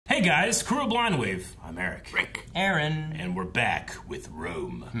Hey guys, crew of Blindwave. I'm Eric. Rick. Aaron. And we're back with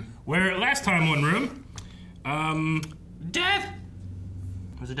Rome. Where last time on Rome, death.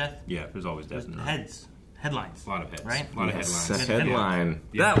 Was it death? Yeah, there's always death in Rome. Heads. Headlines. A lot of heads. Right? A lot of Yes, headlines. a headline.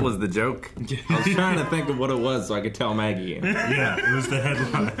 Yeah. That was the joke. I was trying to think of what it was so I could tell Maggie. Yeah, it was the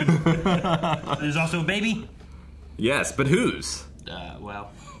headline. There's also a baby. Yes, but whose? Well,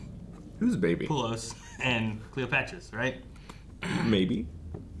 Whose baby? Poulos and Cleopatra's, right? Maybe.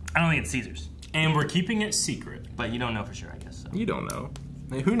 I don't think it's Caesar's, And we're keeping it secret. but you don't know for sure, I guess. So. You don't know.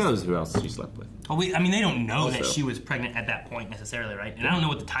 Hey, who knows who else she slept with? Well, I mean, they don't know that Also. she was pregnant at that point necessarily, right? And I don't know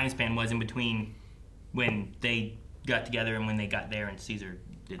what the time span was in between when they got together and when they got there and Caesar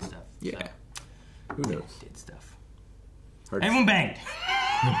did stuff. Yeah. So, Who knows? did stuff. Hard to Everyone banged.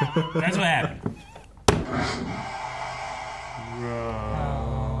 That's what happened.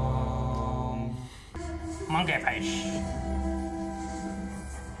 Monkey fish.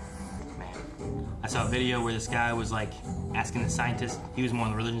 Man, I saw a video where this guy was like asking the scientist. He was more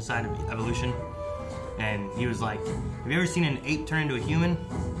on the religion side of evolution, and he was like, "Have you ever seen an ape turn into a human?"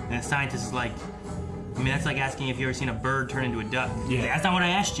 And the scientist is like, "I mean, that's like asking if you ever seen a bird turn into a duck." He's like, "That's not what I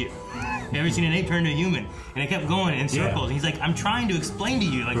asked you. Have you ever seen an ape turn into a human?" And it kept going in circles. And he's like, "I'm trying to explain to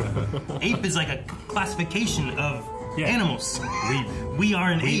you, like, ape is like a classification of animals. We are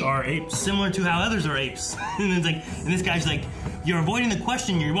an ape. We are apes. Similar to how others are apes." And it's like, and this guy's like, "You're avoiding the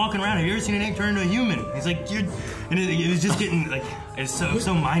question. You're walking around. Have you ever seen an ape turn into a human?" He's like, and it was just getting like, it's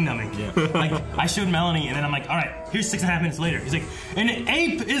so mind numbing. Yeah. Like I showed Melanie, and then I'm like, "All right, here's 6.5 minutes later." He's like, "An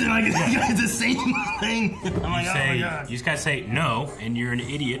ape isn't like it's the same thing." I'm like, "Oh my god." You just gotta say no, and you're an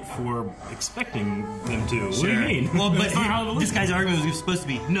idiot for expecting them to. What do you Sure. mean? Well, but That's not how it this looks. guy's argument was supposed to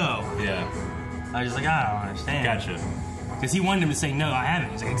be no. Yeah, I was just like, I don't understand. gotcha. Because he wanted him to say, "No, I haven't."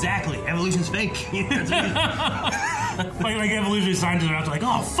 He's like, "Exactly. Evolution's fake." That's what he- like evolutionary scientists are out there like,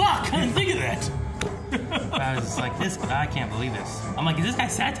 oh fuck, I didn't think of that. I was just like, I can't believe this. I'm like, is this guy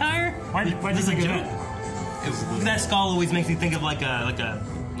satire? Why is this a think of joke? That skull always makes me think of like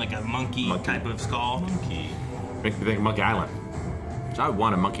a monkey type of skull. Monkey. Makes me think of Monkey Island. Which I would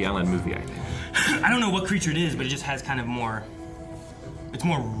want a Monkey Island movie, I think. I don't know what creature it is, but it just has kind of more. It's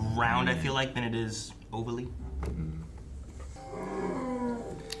more round, I feel like, than it is ovally.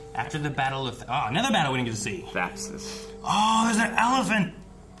 After the battle of another battle we didn't get to see. Thapsus. Oh, there's an elephant.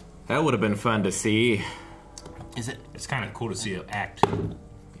 That would have been fun to see. Is it? It's kind of cool to see it act.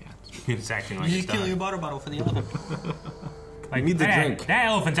 Yeah. It's acting like You it's should kill dying. your water bottle for the elephant. Like, need the that, drink. That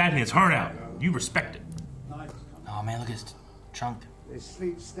elephant's acting its heart out. You respect it. Oh man, look at his trunk. They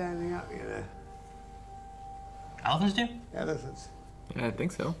sleep standing up, you know. Elephants do? Elephants. Yeah, I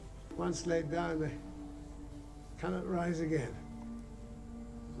think so. Once laid down, they cannot rise again.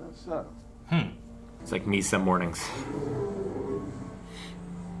 Is that so? It's like me some mornings.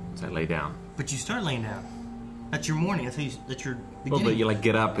 As I lay down. But you start laying down. That's your morning. That's your beginning. Well, but you like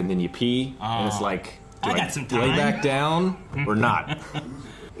get up and then you pee, and it's like, do I got some lay time. back down or not?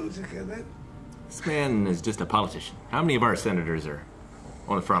 Utica, then? This man is just a politician. How many of our senators are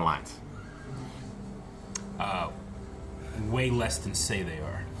on the front lines? Way less than say they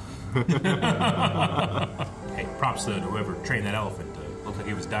are. Hey, props to whoever trained that elephant. Looked like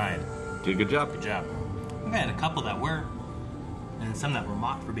he was dying. Did a good job. Good job. I had a couple that were, and some that were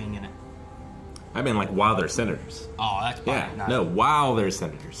mocked for being in it. I mean, like, while they're senators. Oh, that's probably Yeah, not. no, while they're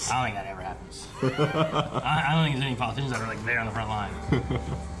senators. I don't think that ever happens. I don't think there's any politicians that are like there on the front line.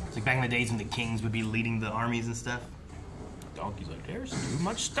 It's like back in the days when the kings would be leading the armies and stuff. Donkey's like, there's too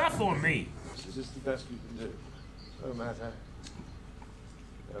much stuff on me. Is this the best we can do? No matter.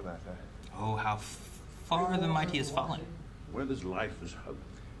 No matter. Oh, how far the mighty has fallen. Where there's life, there's hope.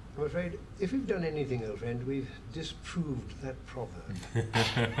 I'm afraid if we've done anything, old friend, we've disproved that proverb.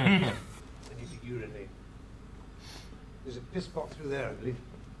 I need to urinate. There's a piss pot through there, I believe.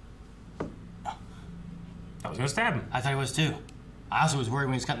 I was gonna stab him. I thought he was too. I also was worried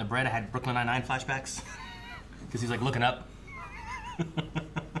when he was cutting the bread. I had Brooklyn Nine-Nine flashbacks because he's like looking up.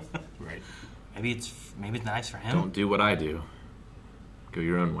 Right. Maybe it's nice for him. Don't do what I do. Go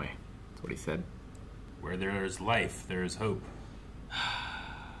your own way. That's what he said. Where there is life, there is hope.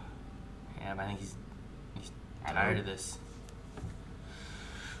 Yeah, but I think he's tired of this.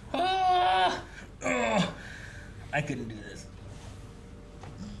 Oh, I couldn't do this.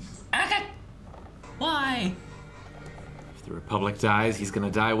 Why? If the Republic dies, he's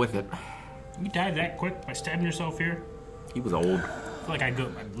gonna die with it. You died that quick by stabbing yourself here? He was old. I feel like I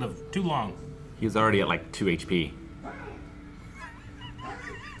lived too long. He was already at like 2 HP.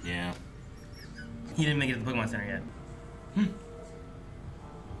 Yeah. He didn't make it to the Pokemon Center yet.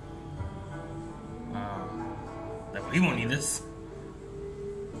 He won't need this.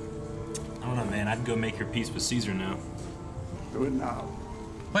 I don't know, man. I'd go make your peace with Caesar now. Do it now.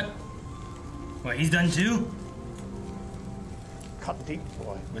 What? What, he's done too? Cut deep,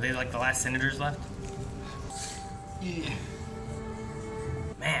 boy. Were they like the last senators left? Yeah.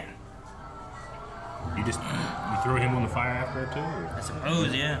 Man, You throw him on the fire after that too? Or? I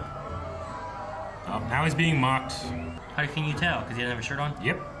suppose, yeah. Oh, now he's being mocked. How can you tell? Because he doesn't have a shirt on?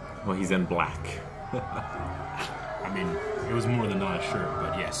 Yep. Well, he's in black. I mean, it was more than not a shirt,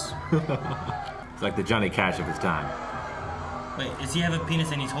 but yes. It's like the Johnny Cash of his time. Wait, does he have a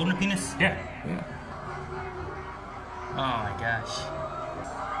penis and he's holding a penis? Yeah. Yeah. Oh my gosh.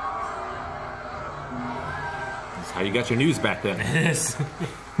 That's how you got your news back then. Yes.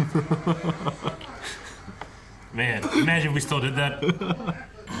 Man, imagine if we still did that.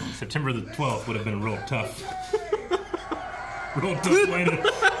 September the 12th would have been real tough. Real tough way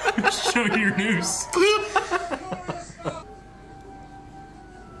to show your news.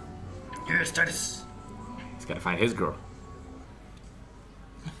 Here's Titus. He's got to find his girl.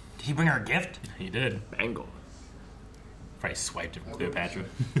 Did he bring her a gift? He did. Bangle. Probably swiped it from Cleopatra.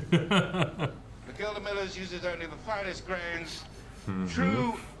 Matilda Miller's uses only the finest grains.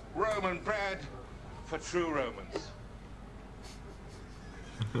 True Roman bread for true Romans.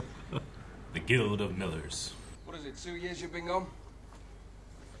 The Guild of Millers. What is it, 2 years you've been gone?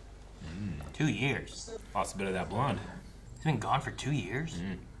 2 years. Lost a bit of that blonde. He's been gone for 2 years?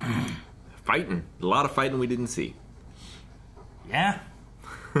 Fighting. A lot of fighting we didn't see. Yeah.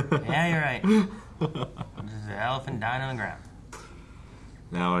 Yeah, you're right. There's an elephant dying on the ground.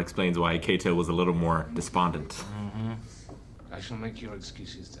 Now it explains why Cato was a little more despondent. I shall make your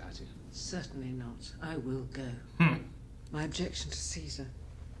excuses, Daddy. Certainly not. I will go. My objection to Caesar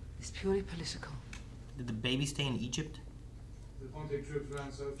is purely political. Did the baby stay in Egypt?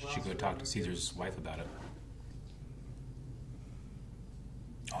 Should go talk to Caesar's wife about it.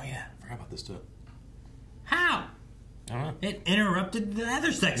 Oh yeah, forgot about this too. How? I don't know. It interrupted the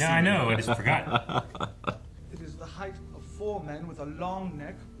other sex Yeah, scene. I know. I just forgot. It is the height of 4 men with a long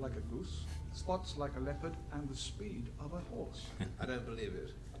neck like a goose, spots like a leopard, and the speed of a horse. I don't believe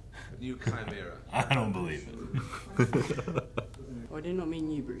it. A new chimera. I don't believe it. I do not mean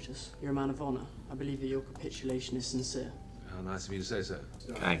you, Brutus. You're a man of honor. I believe that your capitulation is sincere. How nice of you to say so.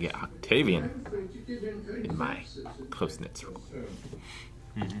 I get Octavian in my close-knit circle.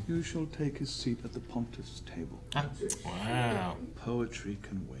 You shall take his seat at the pontiff's table. Wow. Poetry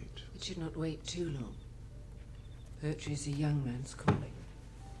can wait. It should not wait too long. Poetry is a young man's calling.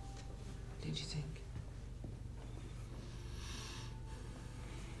 Don't you think?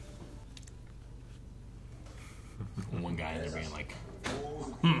 One guy in there being like,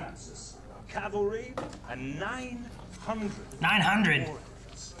 Cavalry and 900. 900?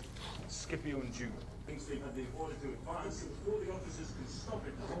 warriors. Scipio and Juno. Thinks they've had the order to advance before the officers can stop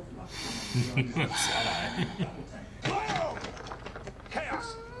it. Whoa!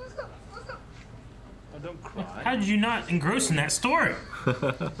 Chaos! Oh, don't cry. how did you not engross in that story?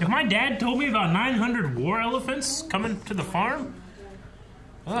 If my dad told me about 900 war elephants coming to the farm,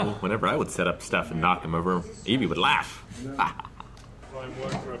 So whenever I would set up stuff and knock him over, Evie would laugh. Fine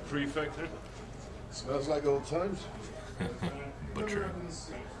work for a prefect. Smells like old times. butcher.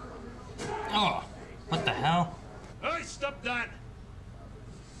 Oh, what the hell? Hey, stop that!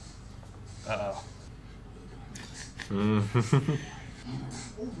 Uh-oh.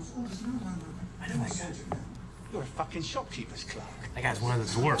 You're a fucking shopkeeper's clerk. That guy's one of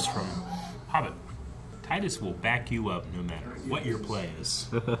the dwarfs from Hobbit. Titus will back you up no matter what your play is.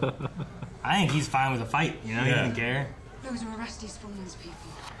 I think he's fine with a fight, you know? He Yeah. doesn't care. Those are Orestes Fulman's people.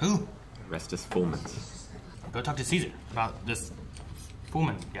 Who? Restus Fulmans. Go talk to Caesar about this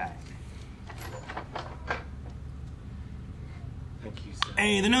Pullman guy. Thank you, sir.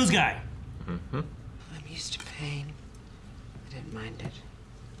 Hey, the nose guy. I'm used to pain. I don't mind it.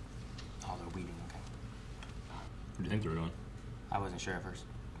 Oh, they're weeding. Okay. What do you think they were doing? I wasn't sure at first.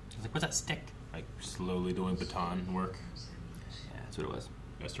 I was like, what's that stick? Like slowly doing baton work. Yeah, that's what it was.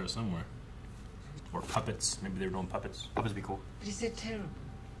 Gotta start somewhere. Or puppets. Maybe they were doing puppets. Puppets would be cool. But he said terrible.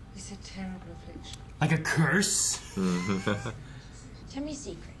 He said terrible affliction. Like a curse? Tell me a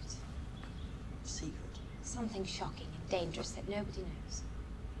secret. Secret? Something shocking and dangerous that nobody knows.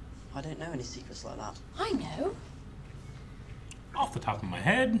 I don't know any secrets like that. I know. Off the top of my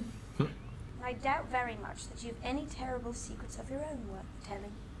head. I doubt very much that you've any terrible secrets of your own worth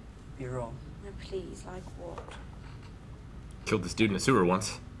telling. You're wrong. No, please, like what? Killed this dude in a sewer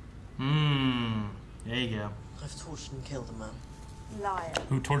once. There you go. I've tortured and killed a man. Liar.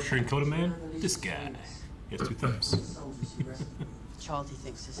 Who tortured and killed a man? This guy. He has 2 thumbs. The child he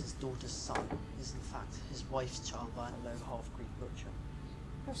thinks is his daughter's son is in fact his wife's child by a low half-Greek butcher.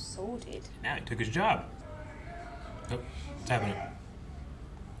 How sordid. Now he took his job. Oh, what's happening?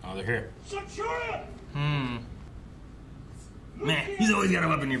 Oh, they're here. Man, he's always got a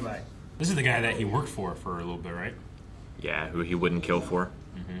weapon nearby. This is the guy that he worked for a little bit, right? Yeah, who he wouldn't kill for.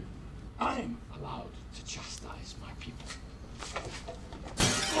 Mm-hmm. I'm allowed to chastise my people.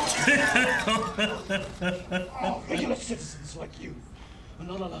 Oh, regular citizens like you are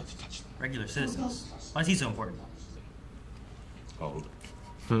not allowed to touch them. Regular citizens. Why is he so important? Old.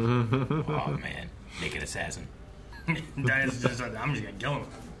 Oh, man. Naked assassin. Titus just like, I'm just gonna kill him.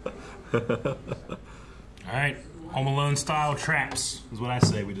 All right. Home Alone style traps is what I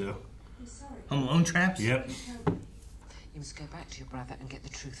say we do. Home Alone traps? Yep. You must go back to your brother and get the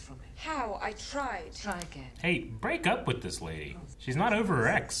truth from him. How? I tried. Try again. Hey, break up with this lady. She's not over her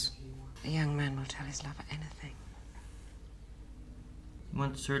ex. A young man will tell his lover anything. He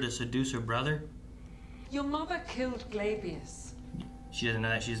wants her to seduce her brother? Your mother killed Glabius. She doesn't know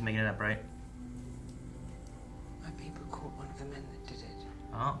that. She's just making it up, right? My people caught one of the men that did it.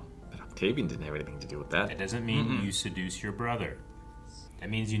 Oh. But Octavian didn't have anything to do with that. That doesn't mean you seduce your brother. That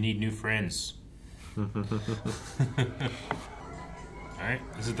means you need new friends. Alright,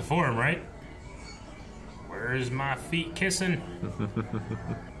 this is the forum, right? Where's my feet kissing?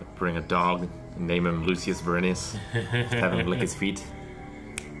 Bring a dog and name him Lucius Vernius. Just have him lick his feet.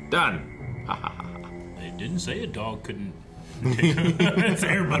 Done. They didn't say a dog couldn't. That's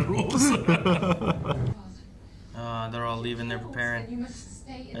Airbud rules. They're all leaving. They're preparing.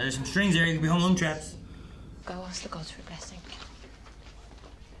 There's some strings there. You could be home alone traps. Go ask the gods for a blessing.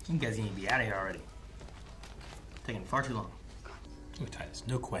 You guys need to be out of here already. Taking far too long. Look, Titus,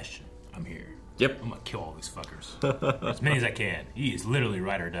 no question. I'm here. Yep. I'm gonna kill all these fuckers. As many as I can. He is literally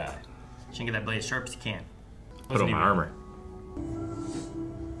ride or die. You can get that blade as sharp as you can. Put on my armor.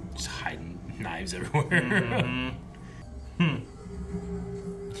 Just hiding knives everywhere.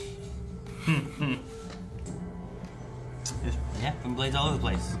 Yeah, putting blades all over the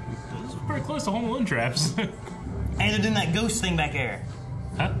place. This is pretty close to Home Alone traps. And they're doing that ghost thing back there.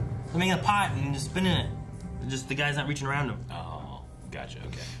 Huh? They're making a pot and just spinning it. Just the guy's not reaching around them. Oh, gotcha,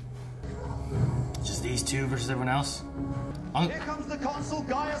 okay. Just these two versus everyone else. Here comes the consul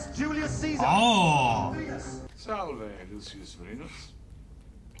Gaius Julius Caesar. Oh! Salve, Lucius Vernius.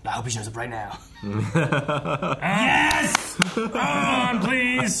 I hope he shows up right now. Yes! On,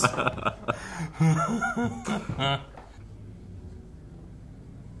 please!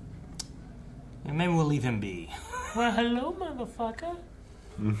 Maybe we'll leave him be. Well, hello, motherfucker.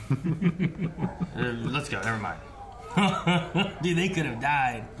 Let's go, never mind. Dude, they could have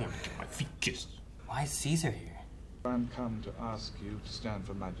died. I'm gonna get my feet kissed. Why is Caesar here? I'm come to ask you to stand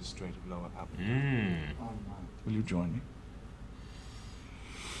for Magistrate of Lower Appliance. Will you join me?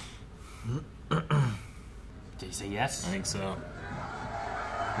 Did he say yes? I think so.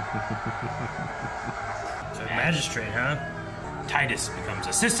 So magistrate, huh? Titus becomes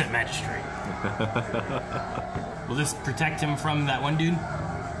assistant magistrate. Will this protect him from that one dude?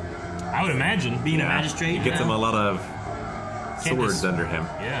 I would imagine. Being a magistrate? It gets him a lot of swords under him.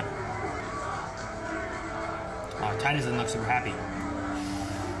 Yeah. Titus doesn't look super happy.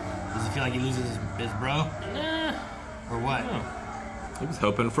 Does he feel like he loses his bro? Nah. Or what? He was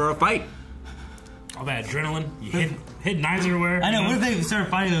hoping for a fight. All that adrenaline. You hid knives everywhere. I know. What if they started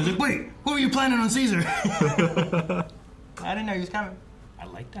fighting them? Like, wait, what were you planning on Caesar? I didn't know he was coming. I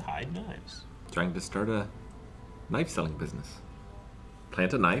like to hide knives. Trying to start a knife selling business.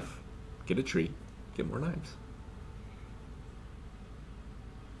 Plant a knife, get a tree, get more knives.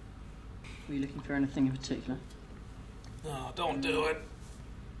 Were you looking for anything in particular? Oh, don't do it.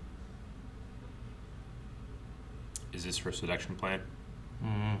 Is this her seduction plan?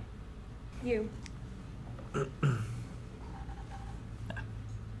 Mm-hmm. You.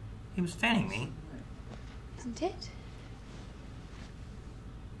 He was fanning me. Isn't it?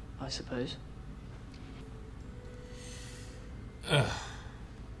 I suppose. Ugh.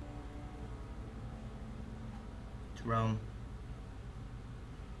 To Rome.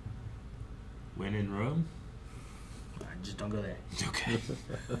 When in Rome? Just don't go there. Okay.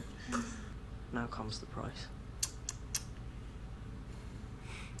 Now comes the price.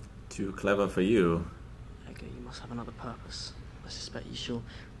 Too clever for you. Edgar, you must have another purpose. I suspect you shall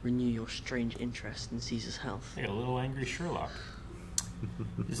renew your strange interest in Caesar's health. Hey, a little angry Sherlock.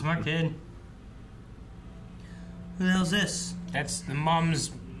 He's a smart kid. Who the hell's this? That's the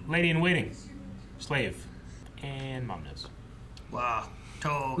mom's lady in waiting. Slave. And mom knows. Wow.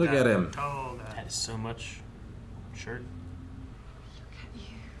 Toga. Look at him. Toga. That is so much shirt.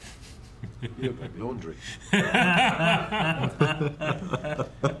 You look like laundry.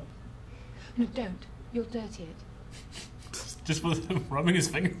 No, don't. You'll dirty it. Just was rubbing his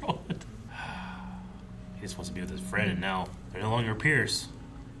finger on it. He just wants to be with his friend, and now they're no longer peers.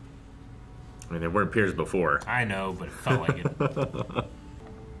 I mean, they weren't peers before. I know, but it felt like it.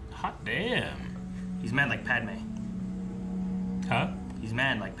 Hot damn. He's mad like Padme. Huh? He's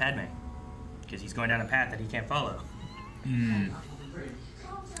mad like Padme. Because he's going down a path that he can't follow.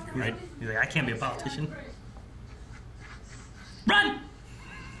 Right? He's like, I can't be a politician. Run!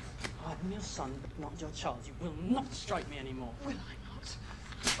 I'm your son, not your child. You will not strike me anymore. Will I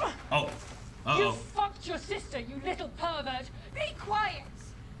not? Oh. You Uh-oh. fucked your sister, you little pervert. Be quiet.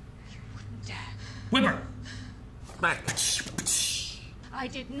 You wouldn't dare. Whip her! Back. I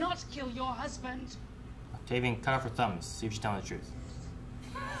did not kill your husband. Octavian, cut off her thumbs. See if she's telling the truth.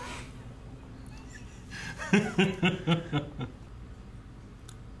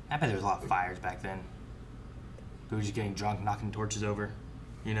 I bet there was a lot of fires back then. People were just getting drunk, knocking torches over,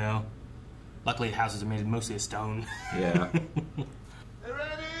 you know? Luckily, houses are made mostly of stone. Yeah.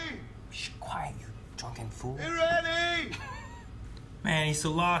 Shh, quiet, you drunken fool. Ready? Man, he's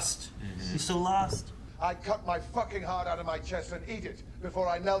so lost. He's so lost. I cut my fucking heart out of my chest and eat it before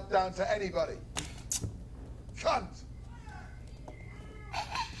I knelt down to anybody. Cunt!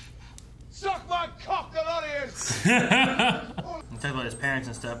 Suck my cock, Delorious! We talk about his parents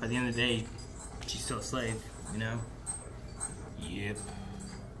and stuff, but at the end of the day, she's still a slave, you know? Yep.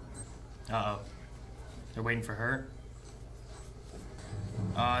 Uh-oh. They're waiting for her.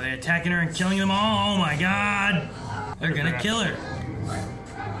 They're attacking her and killing them all. Oh my god! They're gonna kill her.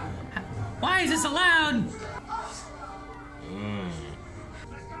 Why is this allowed?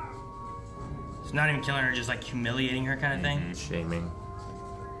 It's not even killing her, just like humiliating her kind of thing. Shaming.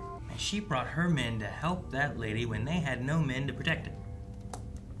 And she brought her men to help that lady when they had no men to protect it.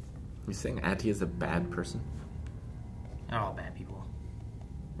 You saying Atty is a bad person? They're all bad people.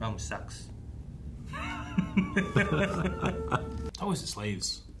 Rome sucks. Always the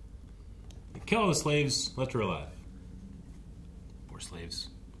slaves. They kill all the slaves, left her alive. Poor slaves.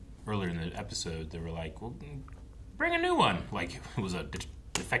 Earlier in the episode, they were like, well, bring a new one. Like, it was a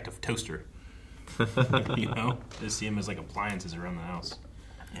defective toaster. You know? They see him as like appliances around the house.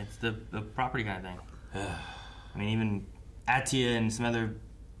 It's the property kind of thing. I mean, even Atia and some other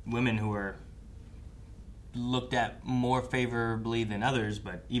women who are looked at more favorably than others,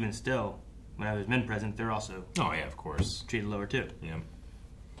 but even still, when there's men present, they're also oh yeah, of course, treated lower too. Yeah.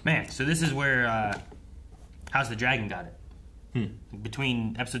 Man, so this is where House of the Dragon got it.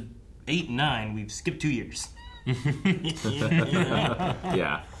 Between episode 8 and 9, we've skipped 2 years.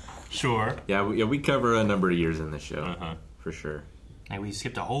 Yeah. Sure. Yeah, we cover a number of years in this show. For sure. And we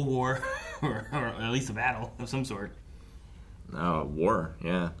skipped a whole war, or at least a battle of some sort. Oh, war.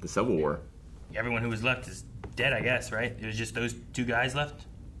 Yeah, the Civil War. Everyone who was left is dead, I guess, right? It was just those 2 guys left?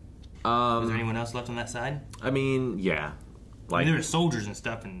 Was there anyone else left on that side? I mean, yeah. Like, I mean, there were soldiers and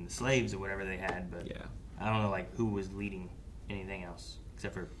stuff and slaves or whatever they had, but yeah. I don't know like who was leading anything else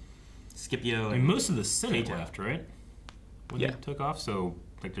except for Scipio. I mean, most of the Senate left, right? When Yeah. they took off, so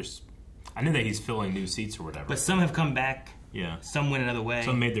like there's, I know that he's filling new seats or whatever. But some have come back. Yeah. Some went another way.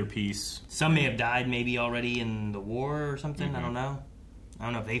 Some made their peace. Some may have died maybe already in the war or something. I don't know. I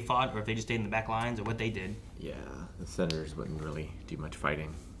don't know if they fought or if they just stayed in the back lines or what they did. Yeah, the senators wouldn't really do much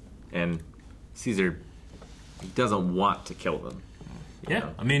fighting. And Caesar, he doesn't want to kill them. Yeah,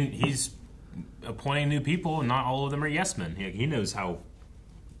 know? I mean, he's appointing new people, and not all of them are yes men. He knows how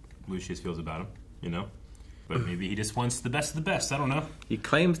Lucius feels about him, you know? But maybe he just wants the best of the best. I don't know. He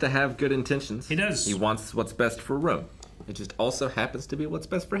claims to have good intentions. He does. He wants what's best for Rome. It just also happens to be what's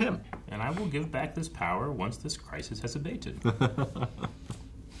best for him. And I will give back this power once this crisis has abated. That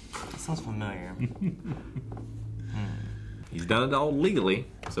sounds familiar. He's done it all legally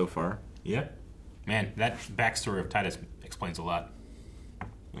so far. Yeah. Man, that backstory of Titus explains a lot.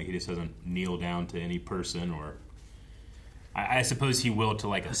 Like, he just doesn't kneel down to any person, or I suppose he will to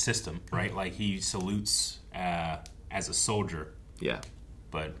like a system, right? Like, he salutes as a soldier. Yeah.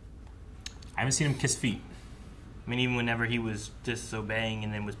 But I haven't seen him kiss feet. I mean, even whenever he was disobeying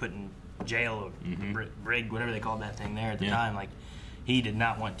and then was put in jail or brig, whatever they called that thing there at the time, like, he did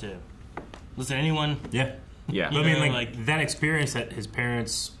not want to listen to anyone. Yeah. Yeah. But, I mean, like that experience that his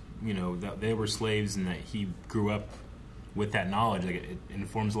parents, you know, that they were slaves and that he grew up with that knowledge, like, it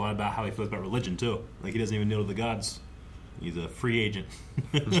informs a lot about how he feels about religion, too. Like, he doesn't even kneel to the gods. He's a free agent.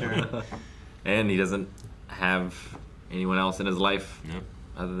 Sure. And he doesn't have anyone else in his life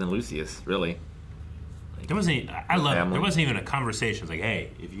other than Lucius, really. Like, There wasn't. I love it. family. There wasn't even a conversation. It's like,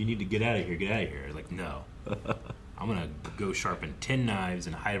 hey, if you need to get out of here, get out of here. Like, no, I'm gonna go sharpen 10 knives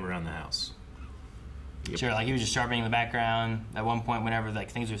and hide them around the house. Sure, like he was just sharpening in the background. At one point, whenever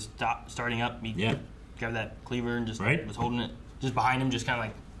like things were starting up, he grabbed that cleaver and just Right. was holding it just behind him, just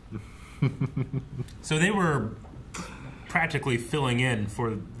kind of like. So they were practically filling in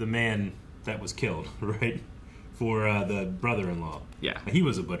for the man that was killed, right? For the brother-in-law. Yeah. He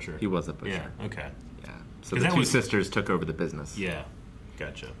was a butcher. He was a butcher. Yeah, okay. Yeah. So 'Cause the that two was- sisters took over the business. Yeah,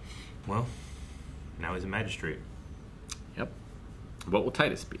 gotcha. Well, now he's a magistrate. Yep. What will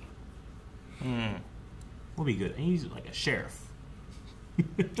Titus be? Will be good. He's like a sheriff.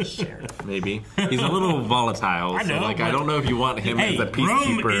 Sheriff. Maybe. He's a little volatile. I know, so, like, I but- don't know if you want him Hey, as a Rome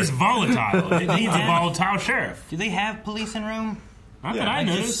peacekeeper. is volatile. It needs a volatile sheriff. Do they have police in Rome? Not that I Like,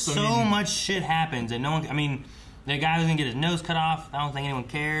 noticed. just I so mean- much shit happens, and no one. I mean, the guy was gonna get his nose cut off. I don't think anyone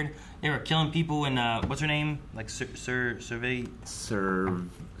cared. They were killing people in what's her name? Like Servilia. Servilia.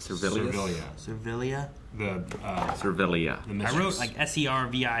 The Servilia. I wrote like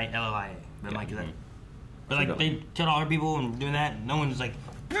Servilia. But like that. But like they killed all her people and doing that. And no one's like,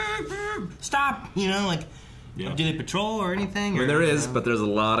 stop. You know, like, do they patrol or anything? I mean, or, there is, you know? but there's a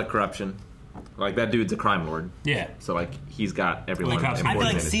lot of corruption. Like, that dude's a crime lord. Yeah. So, like, he's got everyone. I feel like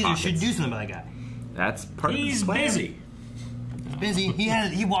in his Caesar should pockets. do something about that guy. That's part He's of the plan. busy. He's busy.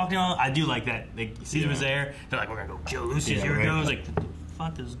 He walked in on. I do like that. Like, Caesar was there. They're like, we're gonna go kill Lucius. Yeah, Here right. it goes. Like, what the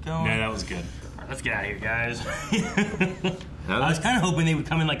fuck is going? Yeah, that was good. All right, let's get out of here, guys. I was kind of hoping they would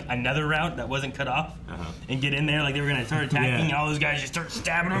come in like another route that wasn't cut off and get in there. Like they were gonna start attacking. Yeah. And all those guys just start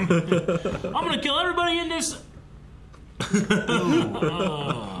stabbing them. I'm gonna kill everybody in this.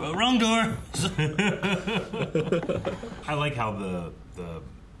 Well, wrong door. I like how the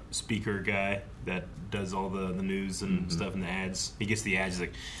speaker guy that does all the news and stuff and the ads, he gets the ads he's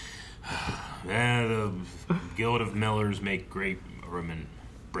like, the Guild of Millers make great Roman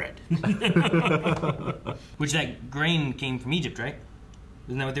bread. Which that grain came from Egypt, right?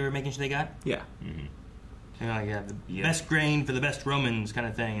 Isn't that what they were making sure they got? Yeah. Mm-hmm. You know, like, yeah, the best grain for the best Romans kind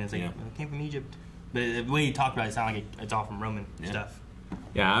of thing. And it's like, well, it came from Egypt. But the way you talk about it sounds like it's all from Roman stuff.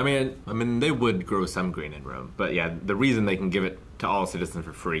 Yeah, I mean, they would grow some grain in Rome, but yeah, the reason they can give it to all citizens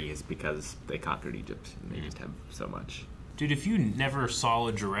for free is because they conquered Egypt and they just have so much. Dude, if you never saw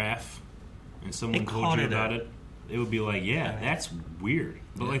a giraffe and someone told called you it about it, it would be like, yeah, that's weird.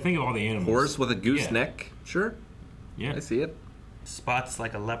 But like, think of all the animals. Horse with a goose Yeah. neck, sure. Yeah, I see it. Spots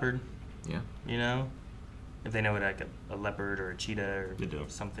like a leopard. Yeah. You know? If they know what like a leopard or a cheetah or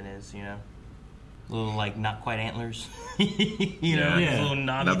something is, you know? Little like not quite antlers. you know, Yeah. little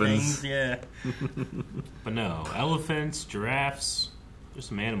knobby Nubbins. things. Yeah. But no, elephants, giraffes, there's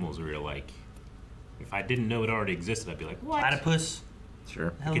some animals where you're like, if I didn't know it already existed, I'd be like, what? Platypus.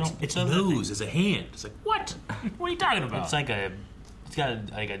 Sure. Its nose is a hand. It's like, what? What are you talking about? It's like it's got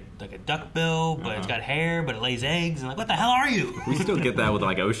a duck bill, but it's got hair, but it lays eggs. And like, what the hell are you? We still get that with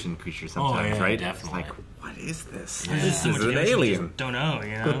like ocean creatures sometimes, yeah, right? definitely. It's like, what is this? There's just so This much is an ocean we alien. just don't know,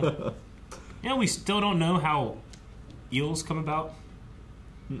 you know? You know, we still don't know how eels come about.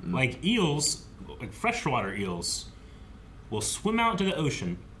 Like eels, like freshwater eels, will swim out to the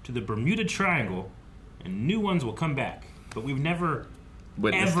ocean, to the Bermuda Triangle, and new ones will come back. But we've never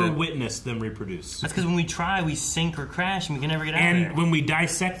witnessed them reproduce. That's because when we try, we sink or crash, and we can never get out of there. And when we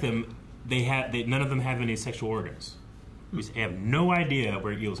dissect them, none of them have any sexual organs. We have no idea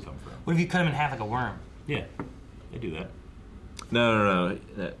where eels come from. What if you cut them in half like a worm? Yeah, they do that. No.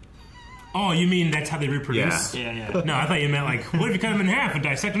 Oh, you mean that's how they reproduce? Yeah. No, I thought you meant like, what if you cut them in half and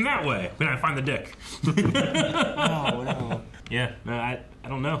dissect them that way? Then I find the dick. No. Yeah, no, I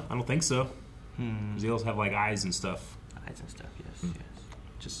don't know. I don't think so. Eels have like eyes and stuff. Eyes and stuff, yes.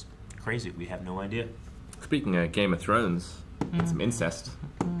 Just crazy. We have no idea. Speaking of Game of Thrones, some incest.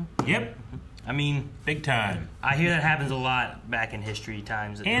 Yep. I mean, big time. I hear that happens a lot back in history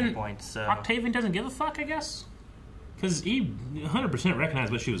times at different points. So. Octavian doesn't give a fuck, I guess. Because he 100%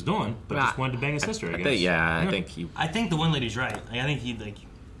 recognized what she was doing, but just wanted to bang his sister, I guess. I think the one lady's right. Like, I think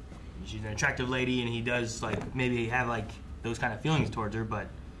she's an attractive lady, and he does like maybe have like those kind of feelings towards her, but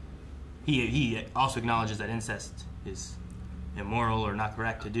he also acknowledges that incest is immoral or not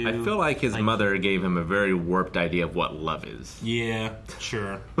correct to do. I feel like his mother gave him a very warped idea of what love is. Yeah,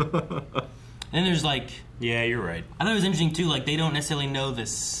 sure. And there's like... Yeah, you're right. I thought it was interesting too, like they don't necessarily know the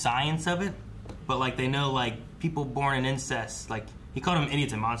science of it, but like they know like people born in incest, like he called them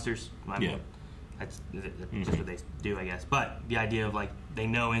idiots and monsters. I mean, that's just what they do, I guess. But the idea of like they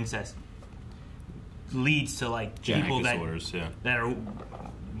know incest leads to like people that are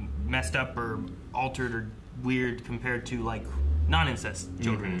messed up or altered or weird compared to like non-incest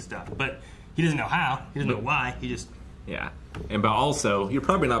children and stuff. But he doesn't know how. He doesn't know why. He just... Yeah. And but also, you're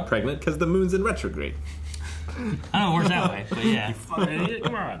probably not pregnant because the moon's in retrograde. I don't know it works that way, but yeah. You fucking idiot.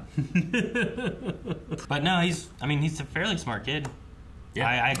 Come on. But no, he's a fairly smart kid.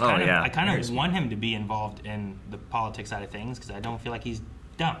 Yeah. I kind of want him to be involved in the politics side of things because I don't feel like he's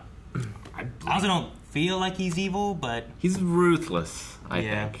dumb. I also don't feel like he's evil, but he's ruthless. I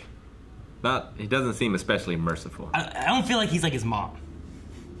think. He doesn't seem especially merciful. I don't feel like he's like his mom.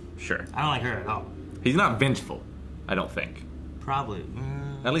 Sure. I don't like her at all. He's not vengeful. I don't think. Probably.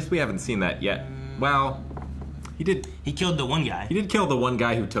 At least we haven't seen that yet. Well, he did. He killed the one guy. He did kill the one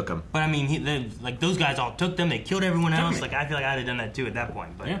guy who took him. But I mean, like those guys all took them. They killed everyone else. Like I feel like I'd have done that too at that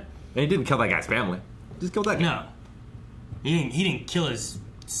point. But yeah, and he didn't kill that guy's family. Just killed that guy. No, he didn't kill his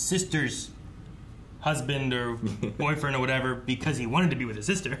sister's husband or boyfriend or whatever because he wanted to be with his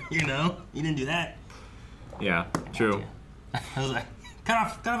sister. You know, he didn't do that. Yeah, true. I was like, cut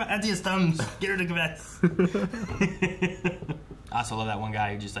off Auntie thumbs. Get her to confess. I also love that one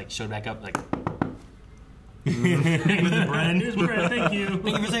guy who just like showed back up like with the bread. Here's bread, thank you.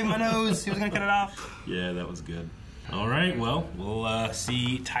 Thank you for saving my nose. He was gonna cut it off. Yeah, that was good. All right, well, we'll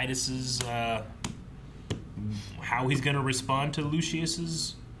see Titus's how he's gonna respond to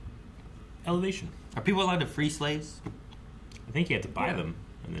Lucius's elevation. Are people allowed to free slaves? I think you have to buy them,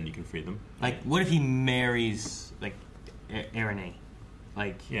 and then you can free them. Like, what if he marries like Irene?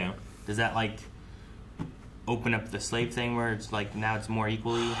 Like, yeah, does that like open up the slave thing where it's like now it's more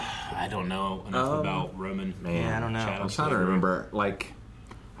equally? I don't know enough about Roman. Man, yeah, I don't know. I'm trying to remember. Like,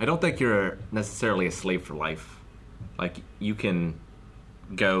 I don't think you're necessarily a slave for life. Like, you can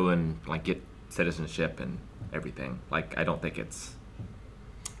go and like get citizenship and everything. Like, I don't think it's.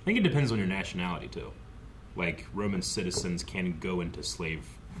 I think it depends on your nationality too. Like Roman citizens can go into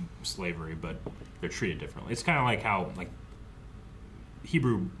slavery, but they're treated differently. It's kind of like how like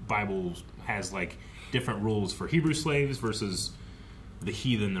Hebrew Bible has like different rules for Hebrew slaves versus the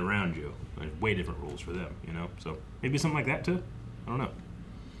heathen around you. Like, way different rules for them, you know. So maybe something like that too. I don't know.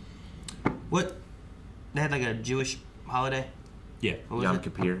 What? They had like a Jewish holiday. Yeah, Yom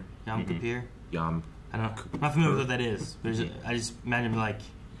Kippur. Yom Kippur. Yom. I don't know. I'm not familiar with what that is. I just imagine like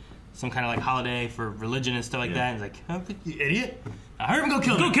some kind of like holiday for religion and stuff like that. And it's like, oh, you idiot! I heard him go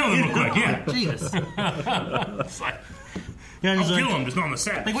kill him. Go kill him real quick. Yeah. Jesus. It's like, yeah, I'll kill him, just not on the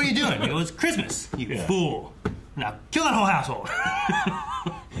set. Like, what are you doing? He goes, Christmas, you fool. Now kill that whole household.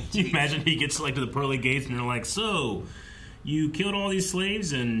 Can you imagine he gets like to the pearly gates and they're like, so you killed all these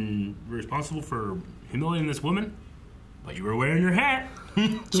slaves and were responsible for humiliating this woman, but you were wearing your hat.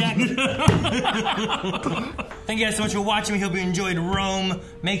 Check. Thank you guys so much for watching. We hope you enjoyed Rome.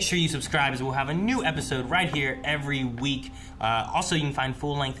 Make sure you subscribe as we'll have a new episode right here every week. Also, you can find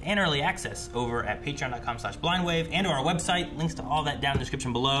full-length and early access over at patreon.com/blindwave and our website. Links to all that down in the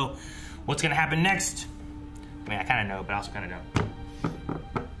description below. What's going to happen next? I mean, I kind of know, but I also kind of don't.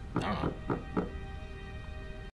 I don't know.